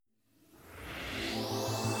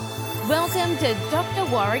Welcome to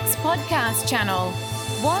Dr. Warwick's podcast channel.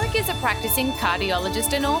 Warwick is a practicing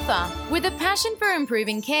cardiologist and author with a passion for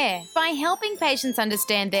improving care by helping patients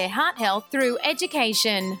understand their heart health through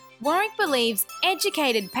education. Warwick believes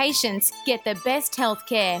educated patients get the best health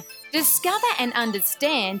care. Discover and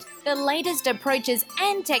understand the latest approaches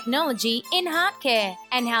and technology in heart care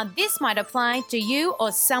and how this might apply to you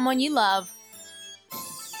or someone you love.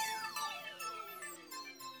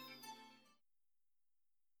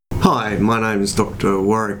 Hi, my name is Dr.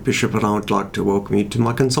 Warwick Bishop and I would like to welcome you to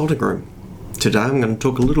my consulting room. Today I'm going to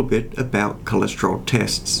talk a little bit about cholesterol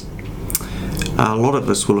tests. A lot of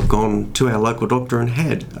us will have gone to our local doctor and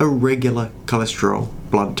had a regular cholesterol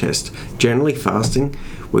blood test. Generally fasting,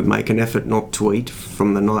 we make an effort not to eat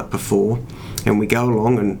from the night before and we go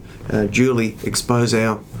along and duly expose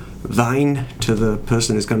our vein to the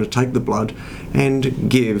person who's going to take the blood and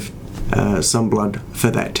give some blood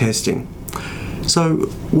for that testing. So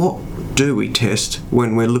what do we test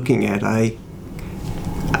when we're looking at a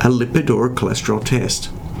lipid or a cholesterol test?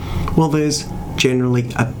 Well, there's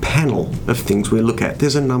generally a panel of things we look at.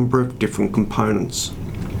 There's a number of different components.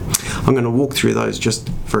 I'm going to walk through those just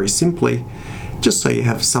very simply, just so you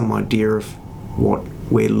have some idea of what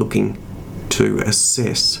we're looking to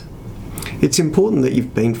assess. It's important that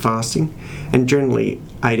you've been fasting, and generally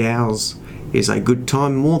 8 hours is a good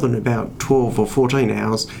time. More than about 12 or 14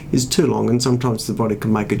 hours is too long, and sometimes the body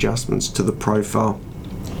can make adjustments to the profile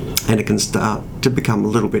and it can start to become a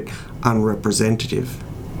little bit unrepresentative.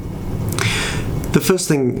 The first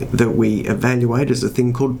thing that we evaluate is a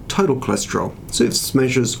thing called total cholesterol. So this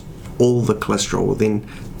measures all the cholesterol within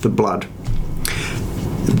the blood.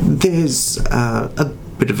 There's a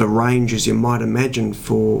bit of a range, as you might imagine,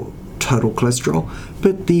 for total cholesterol,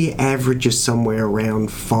 but the average is somewhere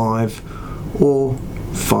around 5 or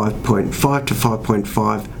 5.5 to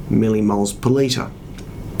 5.5 millimoles per litre.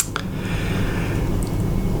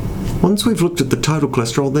 Once we've looked at the total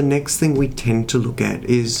cholesterol, the next thing we tend to look at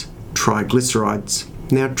is triglycerides.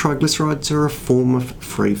 Now, triglycerides are a form of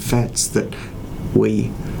free fats that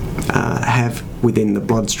we have within the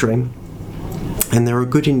bloodstream, and they're a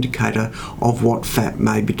good indicator of what fat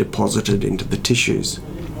may be deposited into the tissues.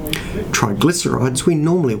 Triglycerides we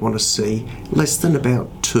normally want to see less than about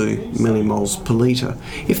 2 millimoles per litre.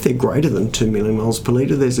 If they're greater than 2 millimoles per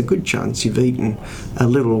litre, there's a good chance you've eaten a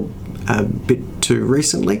little bit too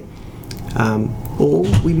recently, or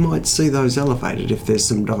we might see those elevated if there's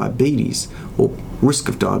some diabetes or risk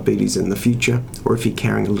of diabetes in the future, or if you're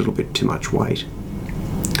carrying a little bit too much weight.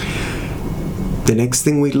 The next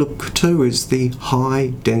thing we look to is the high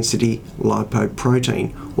density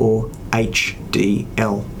lipoprotein, or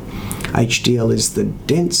HDL. HDL is the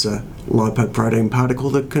denser lipoprotein particle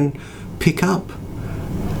that can pick up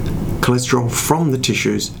cholesterol from the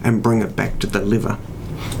tissues and bring it back to the liver.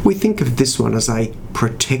 We think of this one as a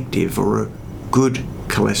protective or a good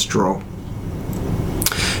cholesterol.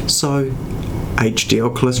 So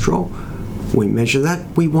HDL cholesterol, we measure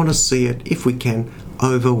that. We want to see it, if we can,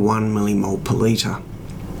 over 1 millimole per litre.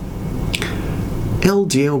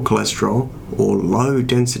 LDL cholesterol, or low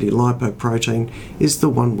density lipoprotein, is the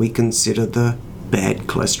one we consider the bad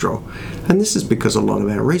cholesterol. And this is because a lot of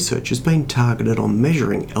our research has been targeted on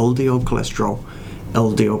measuring LDL cholesterol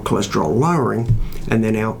lowering, and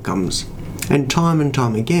then outcomes. And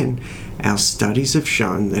time again, our studies have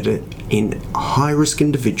shown that in high-risk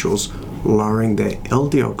individuals, lowering their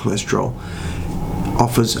LDL cholesterol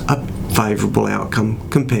offers a favourable outcome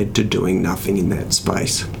compared to doing nothing in that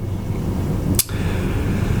space.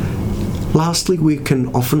 Lastly, we can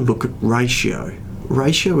often look at ratio.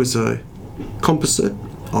 Ratio is a composite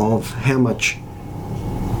of how much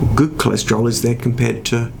good cholesterol is there compared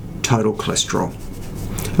to total cholesterol.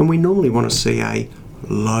 And we normally want to see a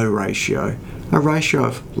low ratio, a ratio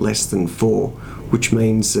of less than 4, which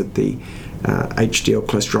means that the HDL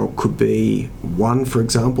cholesterol could be 1, for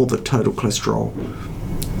example, the total cholesterol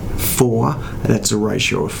 4, that's a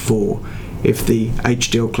ratio of 4. If the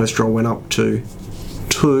HDL cholesterol went up to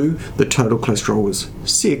 2, the total cholesterol was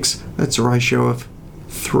 6, that's a ratio of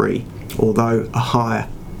 3, although a higher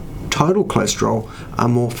total cholesterol, a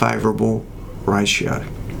more favourable ratio.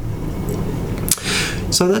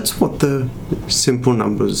 So that's what the simple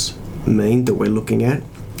numbers mean that we're looking at,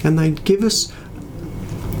 and they give us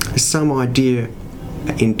some idea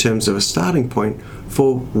in terms of a starting point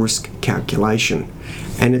for risk calculation.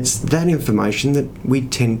 And it's that information that we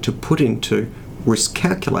tend to put into risk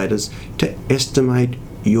calculators to estimate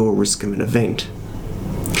your risk of an event.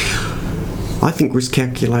 I think risk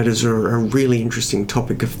calculators are a really interesting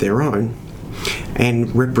topic of their own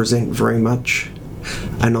and represent very much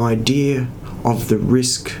an idea of the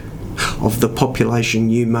risk of the population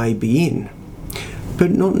you may be in. but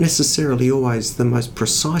not necessarily always the most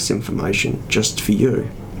precise information just for you.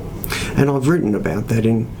 And I've written about that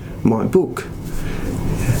in my book,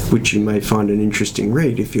 which you may find an interesting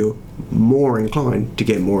read if you're more inclined to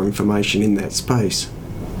get more information in that space.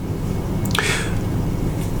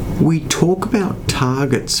 We talk about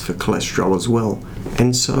targets for cholesterol as well,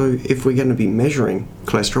 and so if we're going to be measuring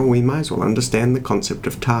cholesterol, we may as well understand the concept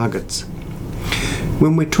of targets.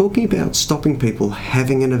 When we're talking about stopping people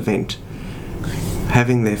having an event,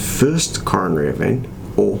 having their first coronary event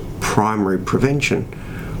or primary prevention,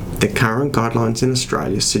 the current guidelines in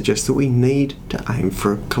Australia suggest that we need to aim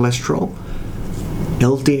for a cholesterol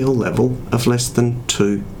LDL level of less than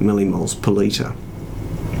 2 millimoles per litre.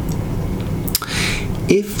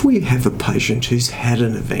 If we have a patient who's had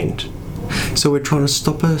an event, so we're trying to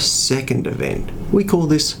stop a second event, we call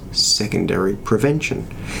this secondary prevention,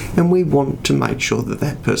 and we want to make sure that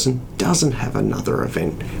that person doesn't have another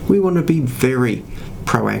event. We want to be very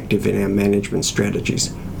proactive in our management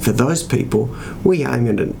strategies. For those people, we aim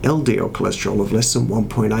at an LDL cholesterol of less than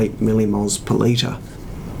 1.8 millimoles per litre.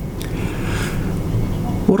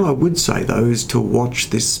 What I would say though is to watch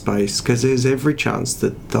this space, because there's every chance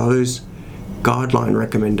that those guideline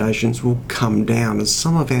recommendations will come down, as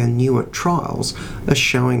some of our newer trials are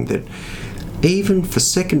showing that even for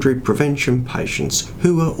secondary prevention patients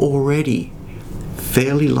who are already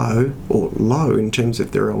fairly low or low in terms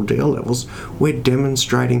of their LDL levels, we're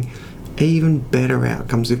demonstrating even better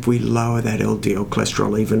outcomes if we lower that LDL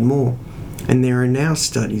cholesterol even more. And there are now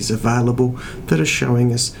studies available that are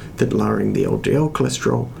showing us that lowering the LDL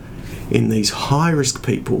cholesterol in these high-risk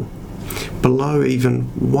people below even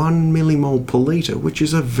 1 millimole per litre, which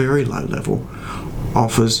is a very low level,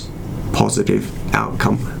 offers positive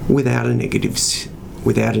outcome without a negative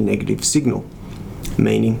signal,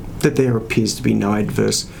 meaning that there appears to be no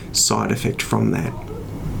adverse side effect from that.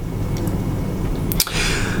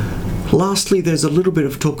 Lastly, there's a little bit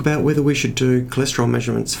of talk about whether we should do cholesterol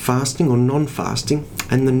measurements fasting or non-fasting,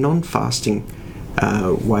 and the non-fasting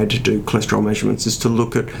way to do cholesterol measurements is to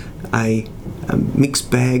look at a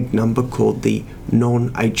mixed bag number called the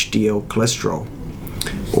non-HDL cholesterol,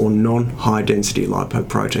 or non-high density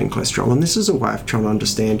lipoprotein cholesterol, and this is a way of trying to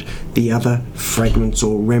understand the other fragments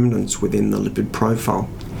or remnants within the lipid profile.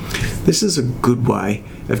 This is a good way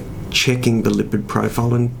of checking the lipid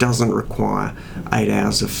profile and doesn't require 8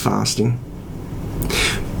 hours of fasting.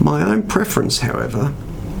 My own preference, however,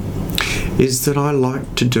 is that I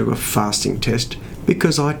like to do a fasting test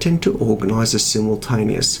because I tend to organise a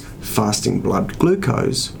simultaneous fasting blood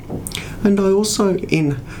glucose, and I also,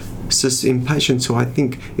 in patients who I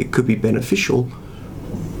think it could be beneficial,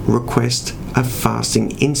 request a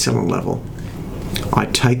fasting insulin level. I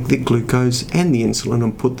take the glucose and the insulin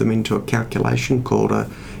and put them into a calculation called a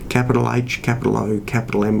capital H, capital O,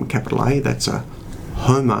 capital M, capital A. That's a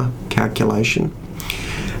HOMA calculation.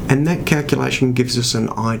 And that calculation gives us an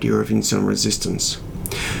idea of insulin resistance.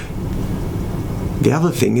 The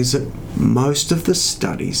other thing is that most of the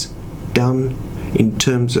studies done in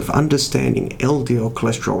terms of understanding LDL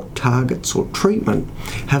cholesterol targets or treatment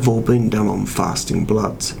have all been done on fasting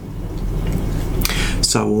bloods.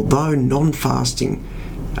 So although non-fasting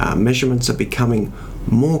measurements are becoming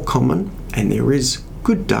more common and there is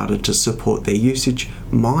good data to support their usage,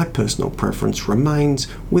 my personal preference remains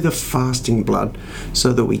with a fasting blood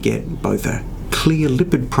so that we get both a clear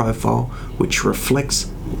lipid profile which reflects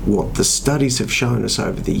what the studies have shown us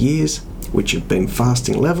over the years, which have been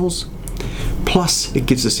fasting levels, plus it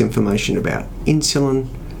gives us information about insulin,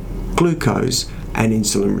 glucose and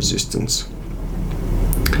insulin resistance.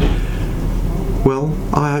 Well,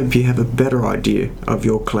 I hope you have a better idea of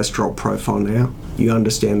your cholesterol profile now. You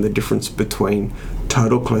understand the difference between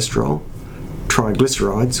total cholesterol,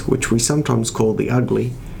 triglycerides, which we sometimes call the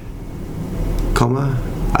ugly,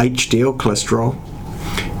 HDL cholesterol,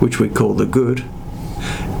 which we call the good,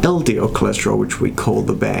 LDL cholesterol, which we call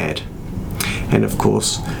the bad. And of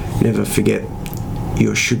course, never forget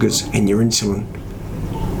your sugars and your insulin,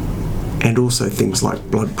 and also things like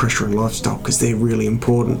blood pressure and lifestyle, because they're really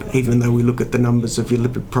important, even though we look at the numbers of your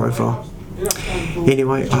lipid profile.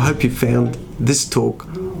 Anyway, I hope you found this talk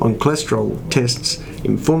on cholesterol tests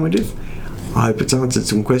informative. I hope it's answered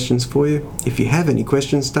some questions for you. If you have any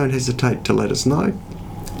questions, don't hesitate to let us know.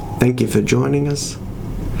 Thank you for joining us,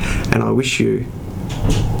 and I wish you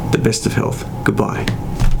the best of health. Goodbye.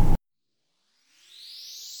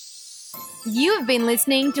 You have been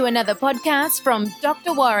listening to another podcast from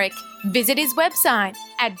Dr. Warwick. Visit his website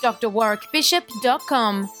at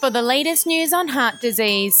drwarwickbishop.com for the latest news on heart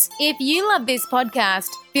disease. If you love this podcast,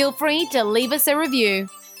 feel free to leave us a review.